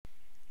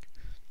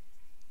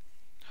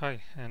Hi,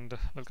 and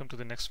welcome to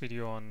the next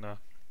video on the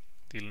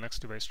Linux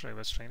device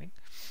drivers training.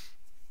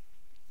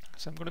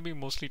 So I'm going to be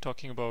mostly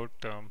talking about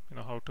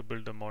how to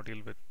build a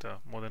module with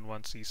more than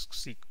one C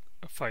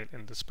file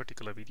in this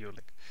particular video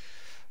link.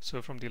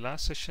 So from the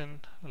last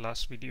session,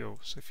 last video,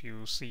 so if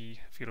you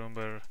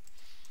remember,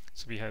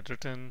 so we had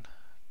written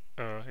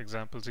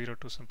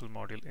example02 simple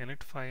module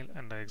init file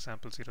and the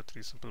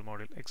example03 simple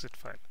module exit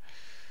file.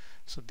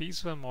 So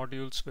these were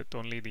modules with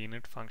only the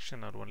init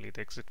function or only the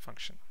exit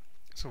function.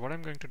 So what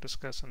I'm going to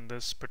discuss in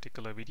this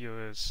particular video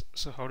is,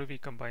 so how do we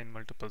combine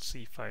multiple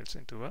C files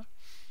into a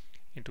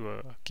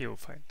KO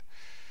file.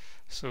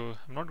 So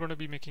I'm not going to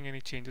be making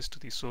any changes to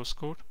the source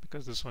code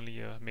because this is only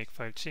a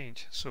makefile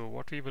change. So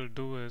what we will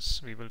do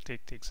is we will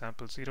take the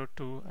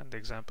example02 and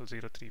the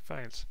example03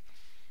 files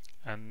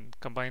and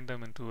combine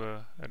them into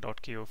a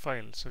 .ko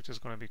file, so which is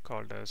going to be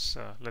called as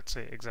let's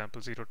say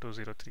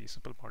example0203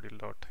 simple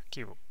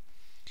module.ko.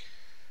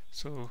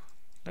 So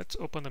let's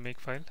open the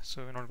makefile.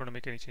 So we're not going to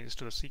make any changes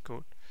to the C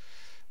code.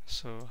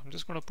 So I'm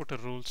just going to put a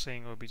rule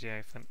saying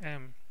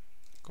obj-m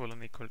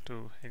colon equal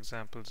to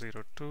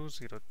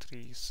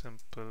example0203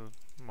 simple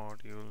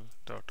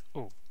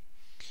module.o.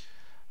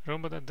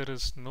 Remember that there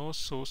is no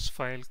source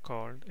file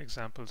called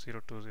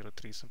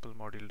example0203 simple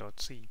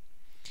module.c.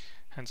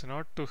 Hence, in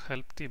order to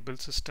help the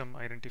build system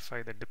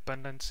identify the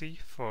dependency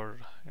for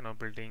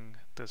building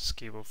this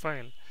KO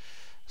file,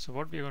 so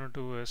what we're going to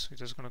do is we're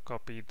just going to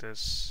copy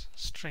this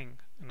string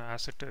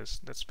as it is.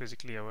 That's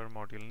basically our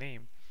module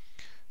name.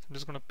 So I'm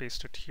just going to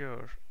paste it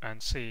here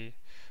and say,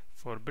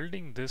 for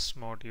building this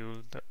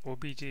module, the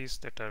OBJs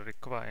that are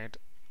required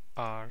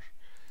are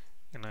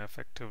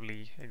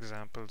effectively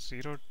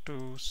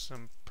example02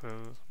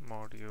 simple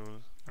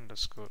module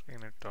underscore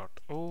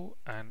init.o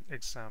and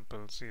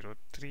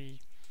example03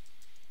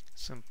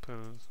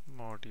 simple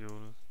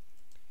module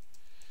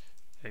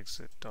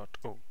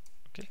exit.o.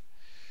 Okay,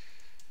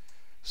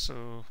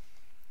 so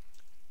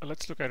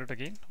let's look at it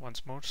again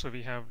once more. So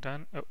we have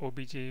done a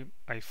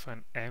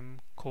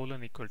obj-m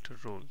colon equal to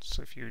role.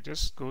 So if you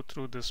just go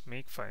through this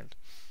makefile,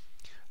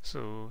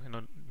 so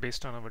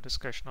based on our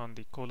discussion on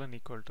the colon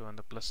equal to and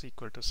the plus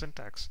equal to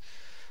syntax,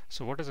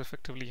 so what has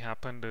effectively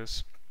happened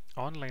is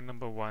on line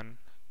number 1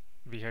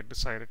 we had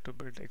decided to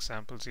build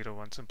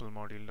example01 simple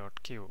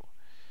module.ko,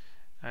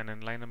 and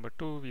in line number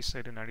 2 we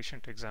said in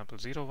addition to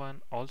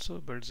example01 also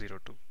build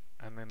 02,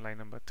 and in line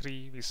number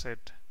 3 we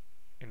said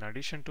in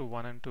addition to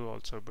 1 and 2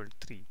 also build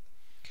 3.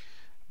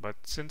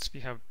 But since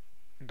we have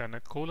done a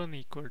colon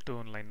equal to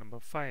on line number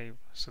 5,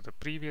 so the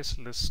previous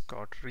list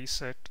got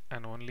reset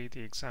and only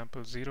the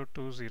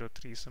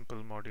example0203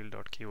 simple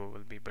module.ko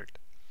will be built.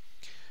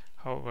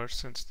 However,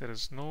 since there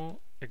is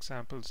no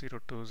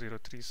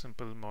example0203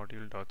 simple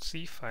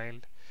module.c file,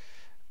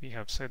 we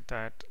have said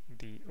that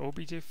the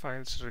obj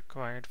files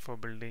required for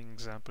building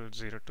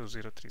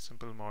example0203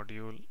 simple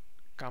module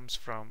comes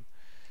from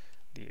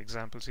the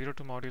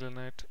example02 module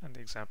init and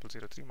the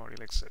example03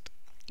 module exit.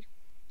 Okay.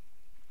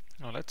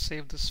 Now let's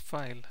save this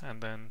file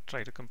and then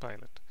try to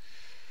compile it.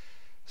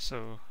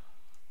 So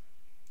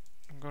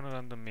I'm going to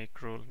run the make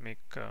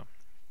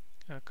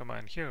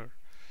command here.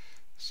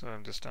 So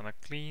I've just done a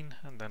clean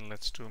and then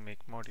let's do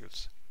make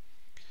modules.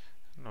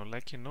 Now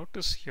like you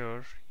notice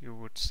here, you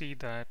would see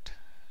that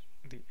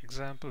the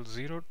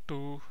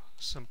example02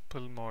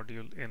 simple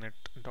module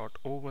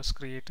init.o was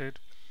created,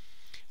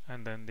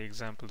 and then the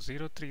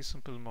example03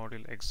 simple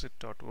module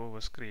exit.o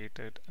was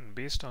created, and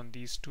based on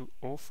these two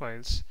O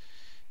files,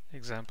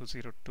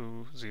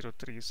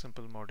 example0203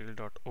 simple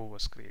module.o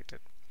was created.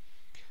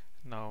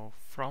 Now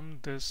from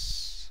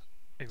this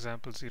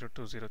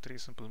example0203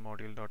 simple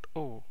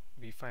module.o,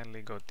 we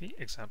finally got the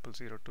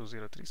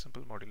example0203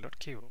 simple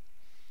module.ko.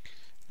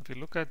 If you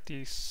look at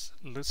this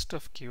list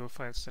of KO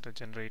files that are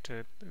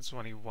generated, there's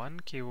only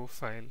one KO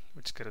file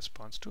which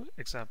corresponds to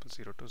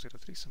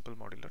example0203 simple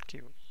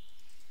module.ko.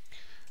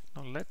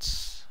 Now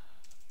let's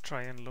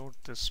try and load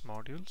this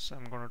module. So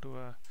I'm going to do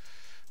a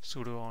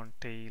sudo on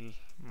tail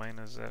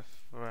 -f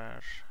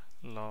var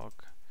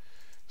log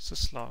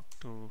syslog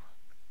to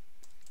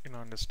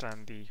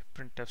understand the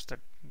printfs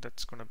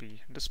that's going to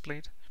be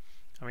displayed.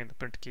 I mean the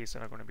print keys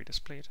that are going to be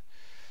displayed.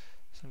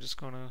 So I'm just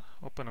going to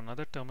open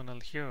another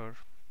terminal here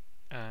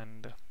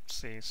and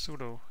say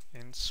sudo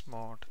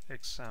insmod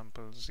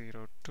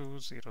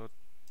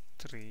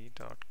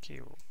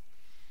example0203.ko.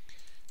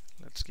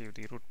 Let's give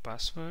the root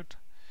password,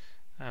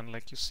 and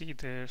like you see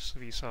there, so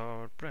we saw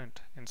our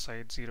print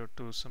inside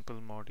 02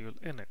 simple module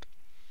init.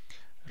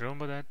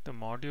 Remember that the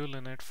module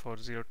init for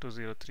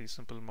 0203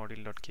 simple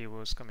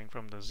module.ko is coming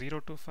from the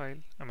 02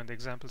 file, I mean the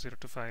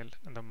example02 file,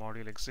 and the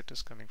module exit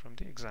is coming from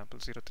the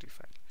example03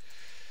 file.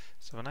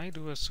 So when I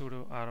do a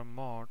sudo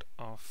rmmod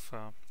of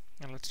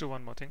and let's do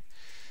one more thing.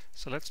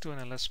 So let's do an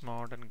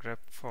lsmod and grep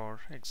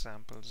for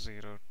example. So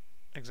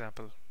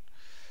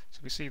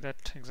we see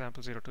that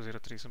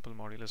example0203 simple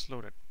module is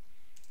loaded.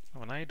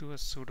 When I do a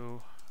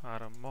sudo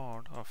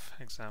rmmod of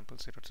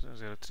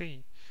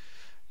example0203,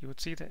 you would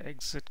see the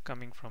exit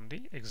coming from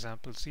the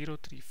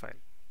example03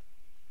 file.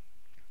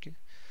 Okay,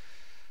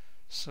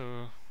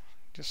 so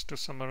just to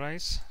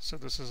summarize, so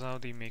this is how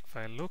the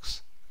makefile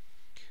looks.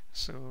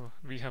 So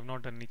we have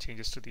not done any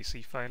changes to the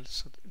C file,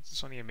 so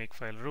it's only a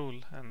makefile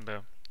rule, and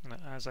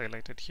as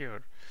highlighted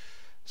here,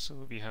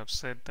 so we have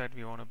said that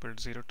we want to build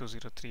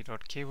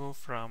 0203.ko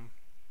from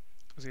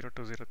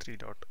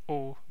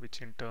 0203.o,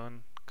 which in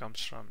turn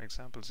comes from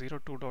example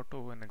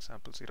 02.o and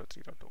example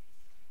 03.o.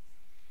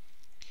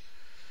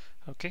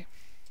 Okay,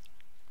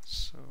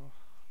 so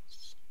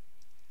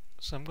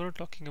I'm going to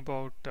talking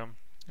about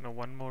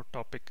one more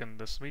topic in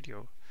this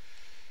video.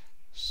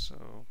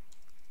 So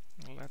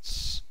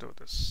let's do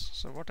this.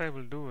 So what I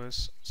will do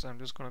is, so I'm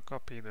just going to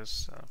copy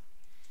this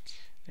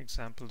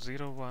example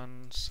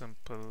 01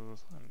 simple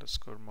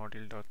underscore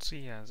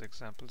module.c as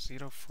example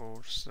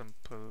 04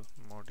 simple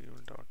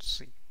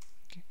module.c.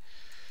 Okay,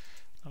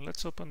 now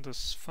let's open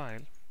this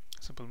file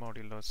simple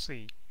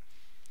module.c,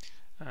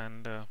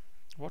 and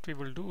what we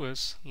will do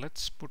is,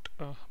 let's put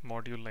a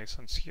module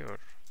license here.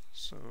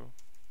 So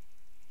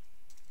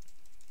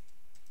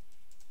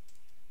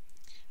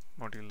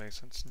module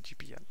license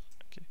GPL.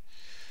 Okay,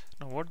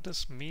 now what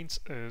this means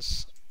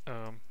is,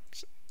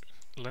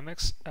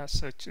 Linux as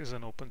such is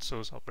an open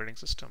source operating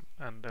system,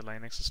 and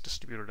Linux is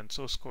distributed in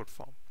source code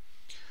form.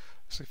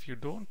 So if you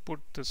don't put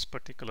this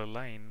particular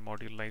line,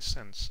 module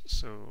license,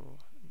 so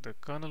the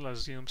kernel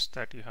assumes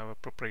that you have a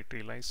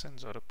proprietary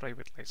license or a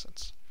private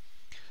license,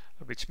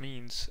 which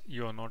means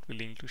you are not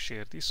willing to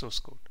share the source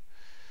code.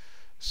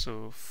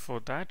 So for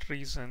that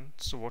reason,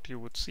 so what you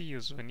would see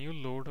is, when you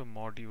load a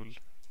module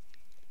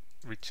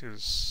which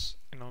is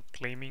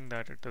claiming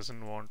that it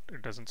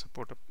doesn't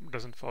support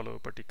doesn't follow a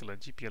particular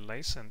GPL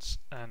license,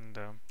 and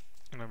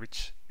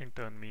which in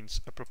turn means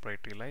a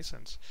proprietary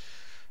license,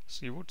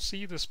 so you would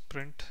see this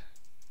print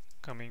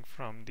coming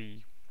from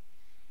the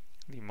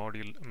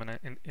module,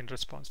 in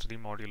response to the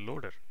module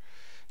loader.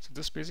 So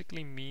this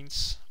basically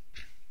means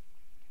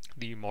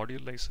the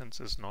module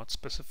license is not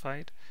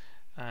specified,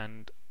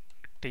 and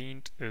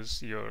taint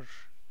is you're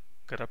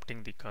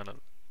corrupting the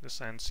kernel. In the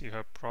sense, you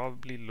are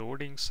probably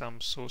loading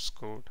some source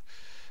code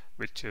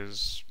which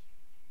is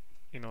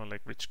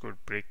which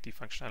could break the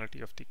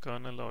functionality of the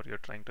kernel, or you're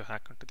trying to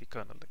hack into the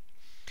kernel.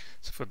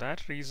 So for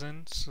that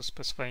reason, so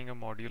specifying a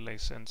module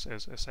license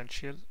is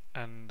essential,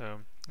 and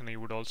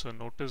you would also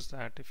notice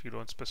that if you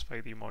don't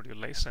specify the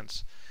module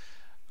license,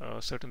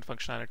 certain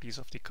functionalities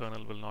of the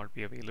kernel will not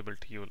be available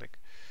to you. Like,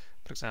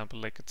 for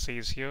example, like it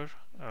says here,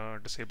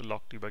 disable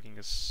lock debugging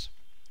is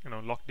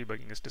lock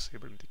debugging is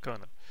disabled in the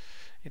kernel.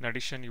 In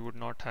addition, you would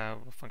not have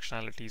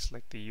functionalities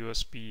like the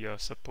USB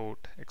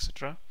support,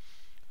 etc.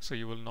 So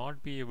you will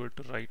not be able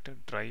to write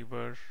a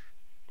driver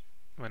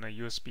when a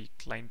USB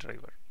client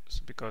driver,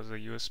 so because the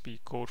USB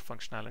core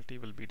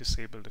functionality will be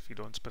disabled if you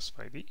don't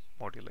specify the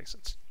module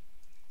license.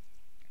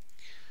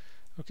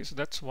 Okay, so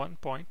that's one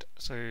point.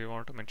 So I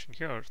want to mention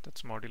here,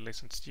 that's module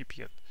license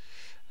GPL.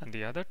 And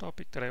the other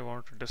topic that I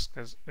want to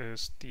discuss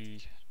is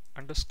the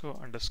underscore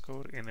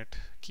init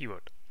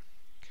keyword.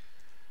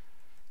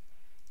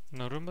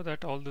 Now remember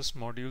that all these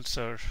modules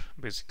are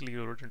basically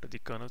loaded into the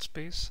kernel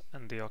space,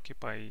 and they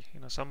occupy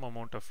some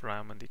amount of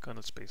RAM in the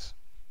kernel space.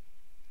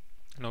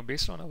 Now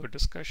based on our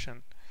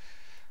discussion,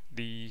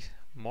 the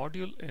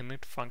module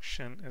init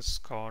function is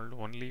called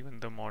only when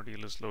the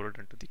module is loaded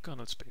into the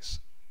kernel space.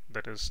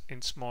 That is,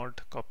 insmod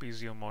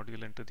copies your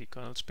module into the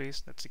kernel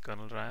space, that's the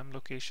kernel RAM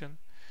location,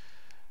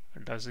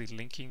 does the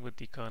linking with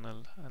the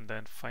kernel, and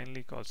then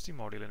finally calls the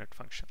module init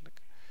function.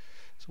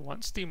 So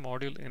once the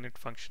module init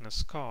function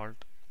is called,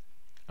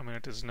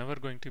 it is never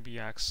going to be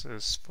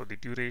accessed for the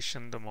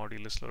duration the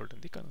module is loaded in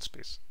the kernel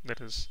space.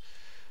 That is,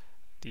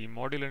 the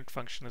module init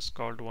function is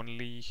called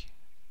only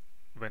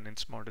when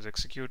insmod is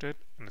executed,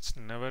 and it's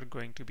never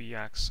going to be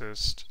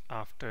accessed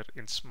after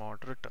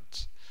insmod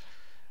returns,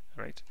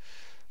 right?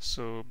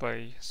 So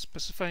by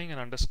specifying an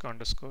underscore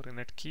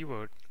init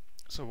keyword,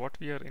 so what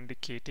we are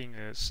indicating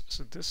is,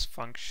 so this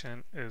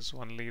function is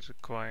only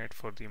required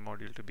for the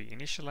module to be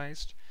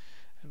initialized,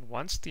 and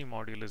once the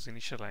module is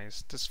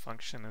initialized, this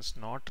function is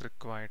not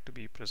required to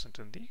be present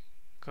in the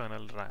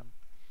kernel RAM.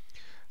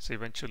 So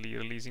eventually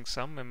releasing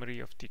some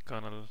memory of the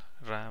kernel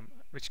RAM,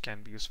 which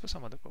can be used for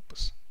some other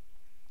purpose.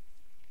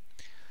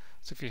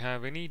 So if you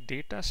have any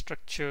data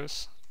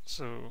structures,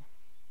 so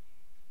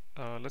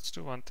let's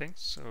do one thing.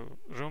 So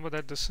remember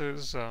that this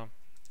is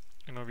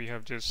we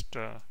have just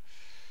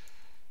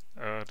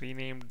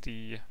renamed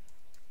the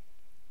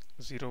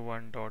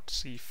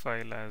 01.c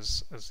file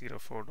as a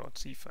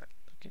 04.c file.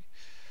 Okay,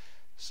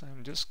 so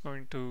I'm just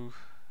going to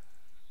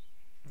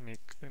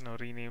make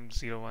rename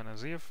 01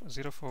 as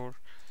 04.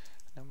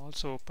 I'm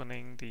also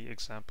opening the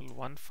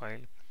example1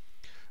 file.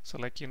 So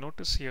like you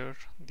notice here,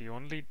 the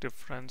only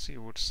difference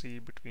you would see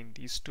between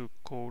these two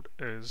code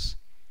is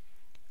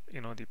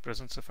the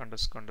presence of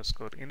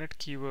underscore init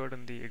keyword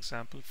in the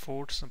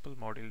example4 simple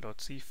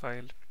module.c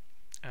file,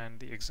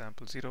 and the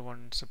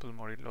example01 simple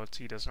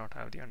module.c does not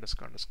have the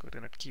underscore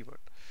init keyword.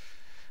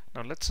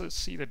 Now let's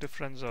see the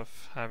difference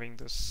of having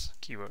this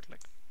keyword.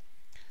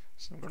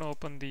 So I'm going to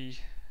open the,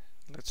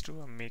 let's do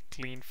a make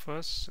clean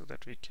first, so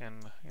that we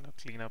can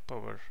clean up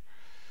our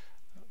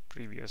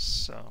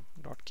previous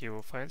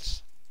 .ko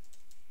files.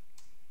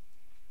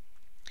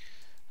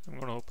 I'm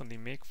going to open the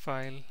make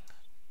file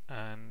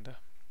and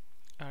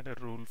add a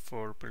rule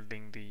for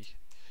building the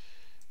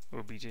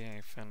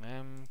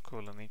obj-m :=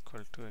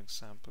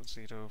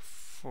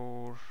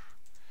 example04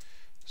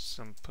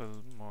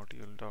 simple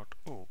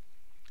module.o,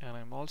 and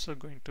I'm also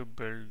going to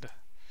build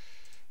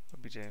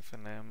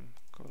obj-m :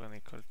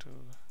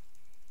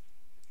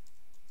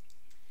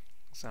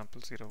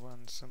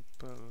 example01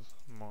 simple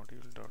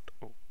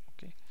module.o.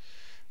 Okay,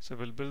 so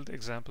we'll build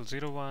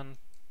example01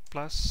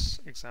 plus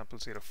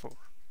example04.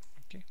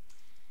 Okay,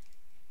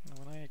 now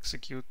when I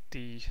execute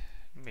the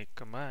make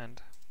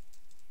command,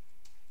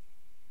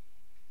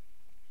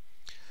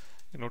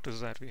 you notice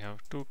that we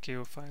have two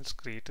KO files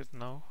created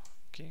now.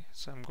 Okay,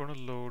 so I'm going to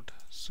load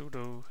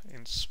sudo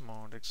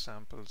insmod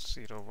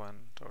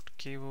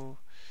example01.ko,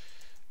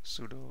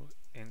 sudo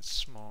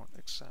insmod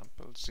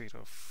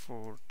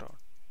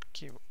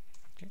example04.ko.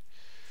 Okay,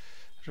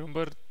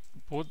 remember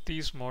both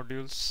these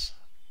modules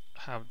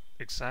have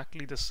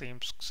exactly the same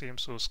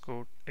source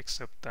code,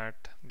 except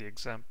that the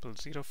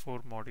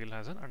example04 module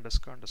has an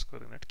underscore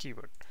init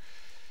keyword.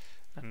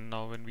 And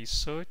now when we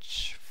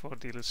search for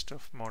the list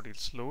of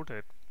modules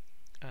loaded,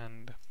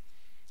 and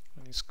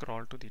when you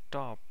scroll to the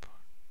top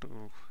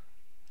to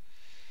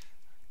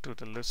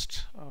the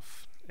list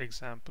of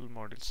example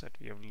modules that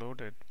we have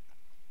loaded,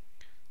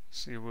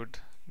 so you would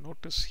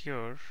notice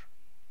here,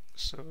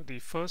 so the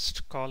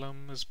first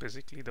column is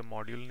basically the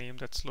module name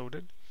that's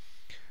loaded.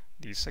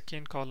 The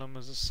second column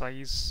is the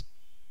size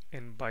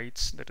in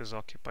bytes that is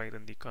occupied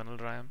in the kernel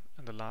RAM,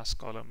 and the last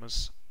column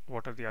is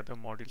what are the other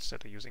modules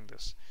that are using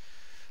this.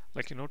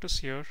 Like you notice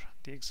here,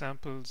 the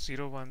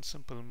example01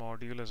 simple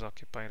module is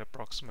occupied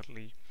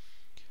approximately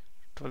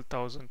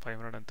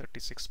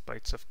 12,536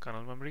 bytes of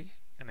kernel memory,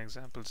 and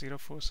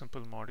example04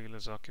 simple module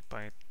is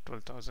occupied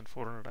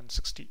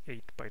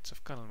 12,468 bytes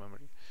of kernel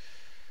memory.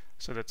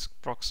 So that's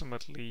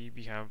approximately,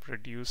 we have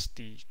reduced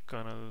the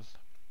kernel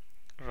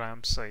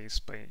RAM size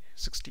by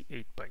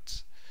 68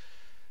 bytes.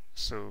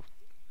 So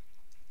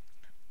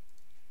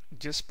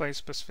just by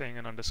specifying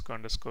an underscore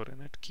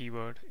init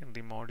keyword in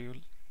the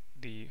module,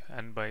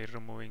 and by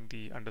removing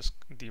the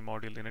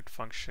module init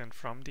function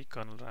from the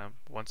kernel RAM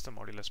once the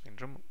module has been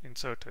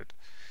inserted,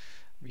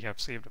 we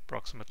have saved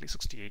approximately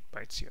 68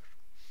 bytes here.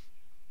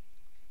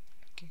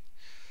 Okay,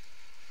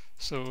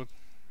 so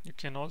you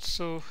can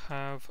also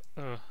have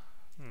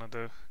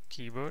another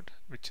keyword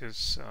which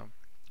is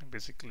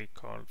basically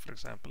called, for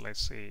example, I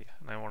say,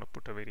 and I want to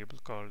put a variable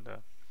called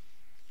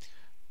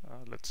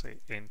let's say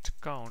int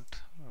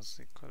count is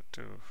equal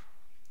to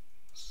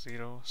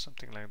 0,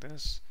 something like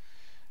this,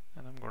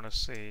 and I'm going to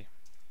say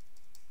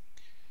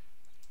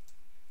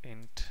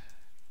int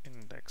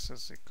index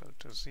is equal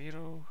to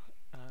 0,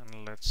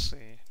 and let's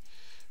say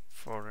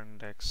for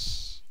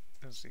index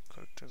is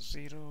equal to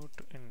 0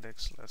 to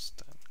index less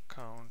than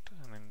count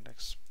and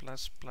index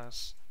plus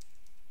plus.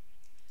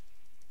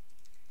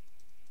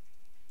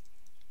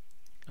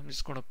 I'm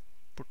just going to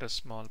put a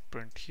small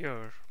print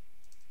here.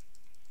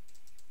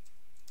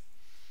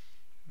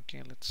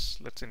 Okay, let's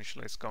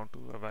initialize count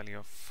to a value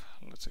of,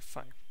 let's say,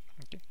 5.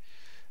 Okay,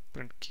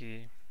 print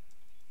key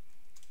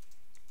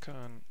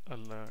kern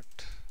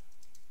alert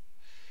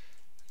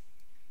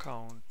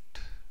count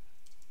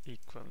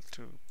equal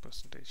to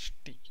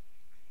 %d,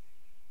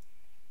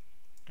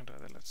 and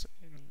rather let's say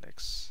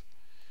index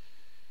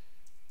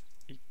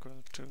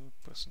equal to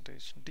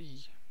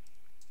 %d,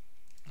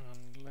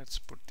 and let's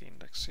put the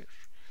index here.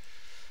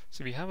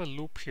 So we have a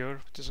loop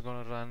here which is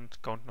going to run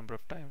count number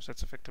of times.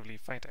 That's effectively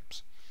 5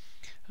 times.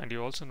 And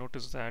you also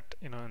notice that,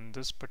 you know, in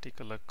this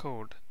particular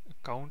code,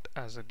 count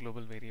as a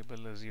global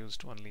variable is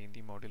used only in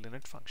the module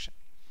init function.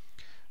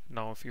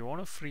 Now if you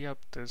want to free up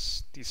the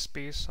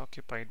space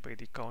occupied by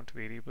the count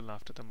variable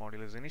after the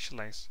module is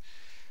initialized,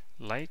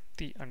 like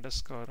the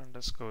underscore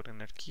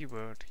init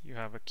keyword, you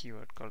have a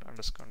keyword called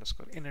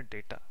underscore init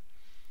data.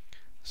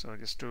 So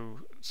just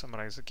to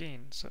summarize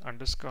again, so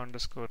underscore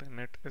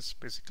init is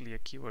basically a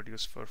keyword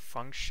used for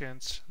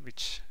functions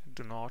which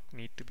do not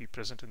need to be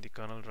present in the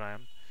kernel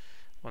RAM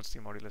once the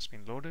module has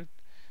been loaded,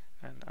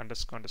 and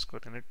underscore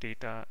init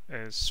data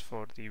is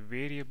for the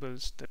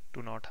variables that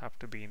do not have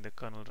to be in the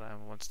kernel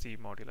RAM once the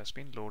module has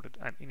been loaded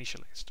and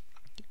initialized.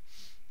 Okay.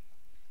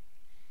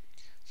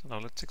 So now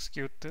let's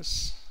execute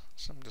this.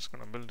 So I'm just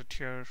going to build it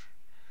here.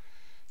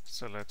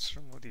 So let's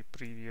remove the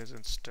previous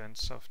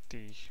instance of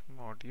the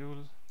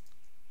module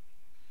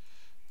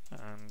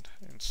and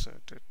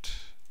insert it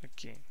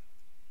again.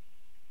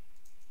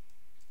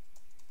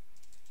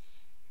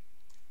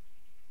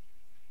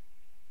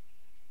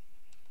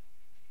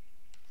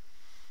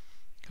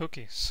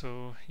 Okay,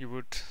 so you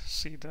would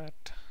see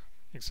that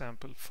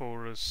example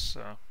 4 is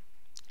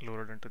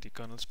loaded into the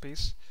kernel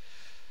space,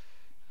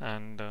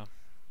 and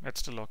it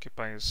still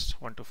occupies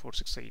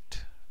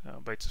 12468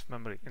 bytes of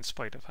memory in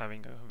spite of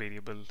having a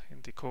variable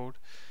in the code,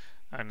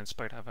 and in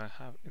spite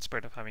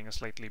of having a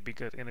slightly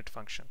bigger init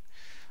function.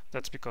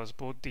 That's because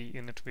both the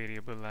init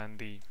variable and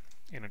the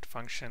init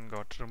function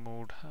got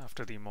removed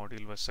after the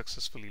module was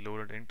successfully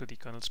loaded into the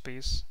kernel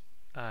space,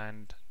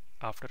 and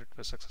after it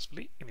was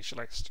successfully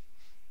initialized.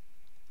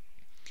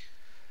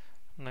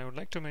 And I would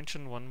like to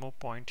mention one more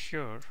point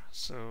here.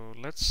 So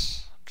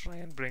let's try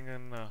and bring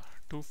in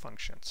two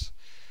functions.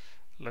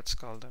 Let's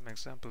call them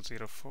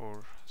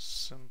example04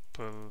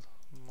 simple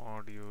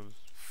module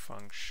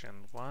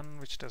function 1,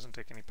 which doesn't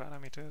take any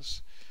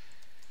parameters,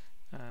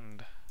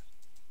 and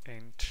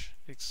int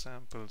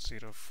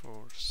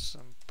example04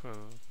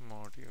 simple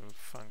module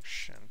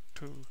function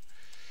 2,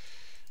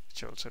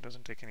 which also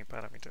doesn't take any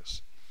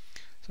parameters.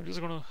 So I'm just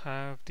going to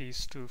have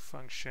these two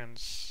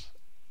functions,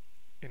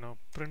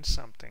 print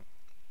something.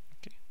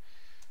 Okay.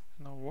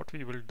 Now what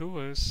we will do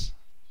is,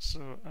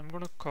 so I'm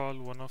going to call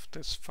one of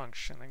this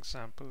function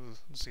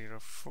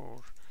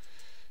example04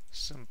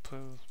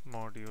 simple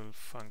module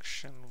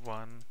function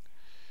 1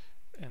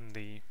 in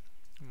the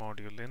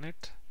module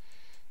init,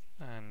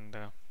 and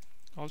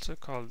also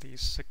call the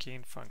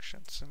second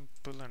function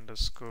simple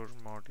underscore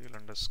module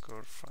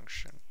underscore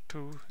function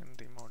 2 in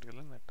the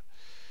module init.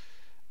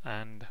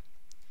 And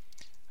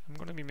I'm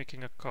going to be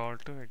making a call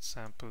to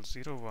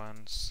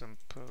example01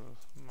 simple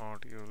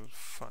module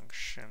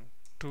function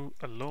 2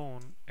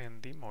 alone in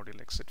the module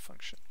exit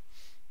function.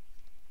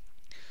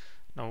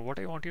 Now what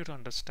I want you to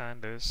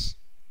understand is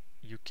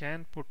you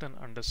can put an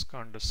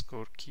underscore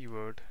underscore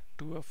keyword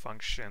to a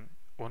function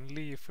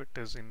only if it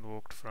is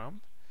invoked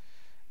from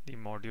the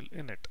module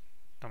init.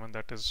 I mean,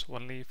 that is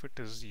only if it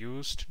is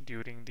used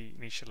during the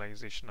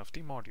initialization of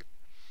the module.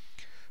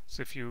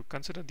 So if you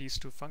consider these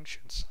two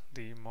functions,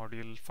 the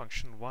module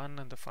function 1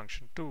 and the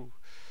function 2,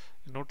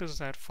 you notice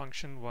that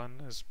function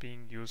 1 is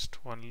being used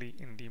only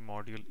in the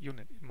module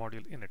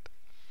init,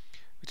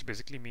 which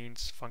basically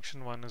means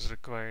function 1 is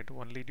required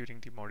only during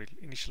the module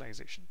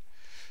initialization.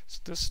 So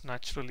this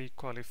naturally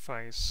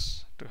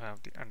qualifies to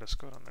have the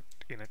underscore on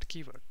it init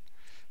keyword.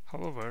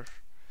 However,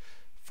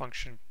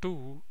 function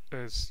 2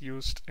 is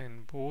used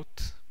in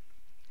both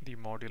the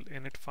module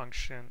init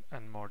function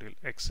and module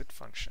exit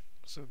function.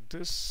 So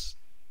this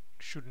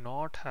should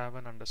not have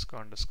an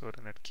underscore underscore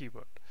init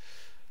keyword.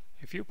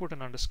 If you put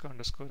an underscore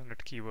underscore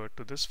init keyword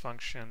to this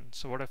function,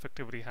 so what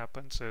effectively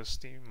happens is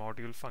the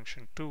module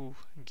function 2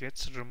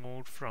 gets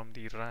removed from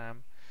the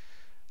RAM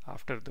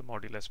after the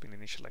module has been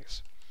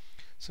initialized.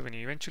 So when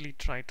you eventually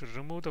try to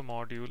remove the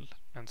module,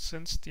 and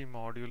since the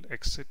module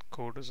exit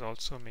code is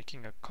also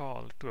making a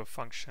call to a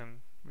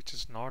function which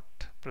is not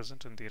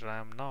present in the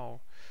RAM now,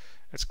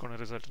 it's going to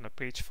result in a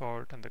page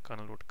fault and the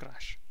kernel would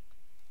crash.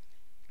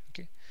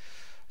 Okay,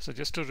 so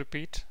just to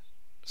repeat,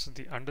 so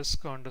the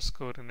underscore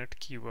underscore init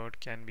keyword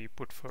can be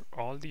put for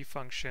all the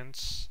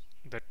functions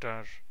that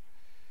are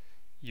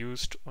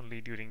used only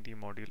during the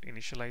module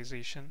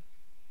initialization,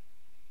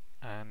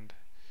 and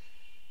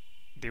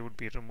they would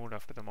be removed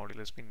after the module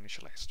has been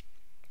initialized.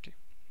 Okay,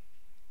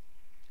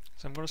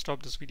 so I'm going to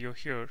stop this video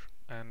here,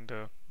 and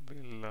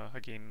we'll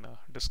again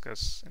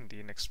discuss in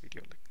the next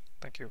video.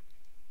 Thank you.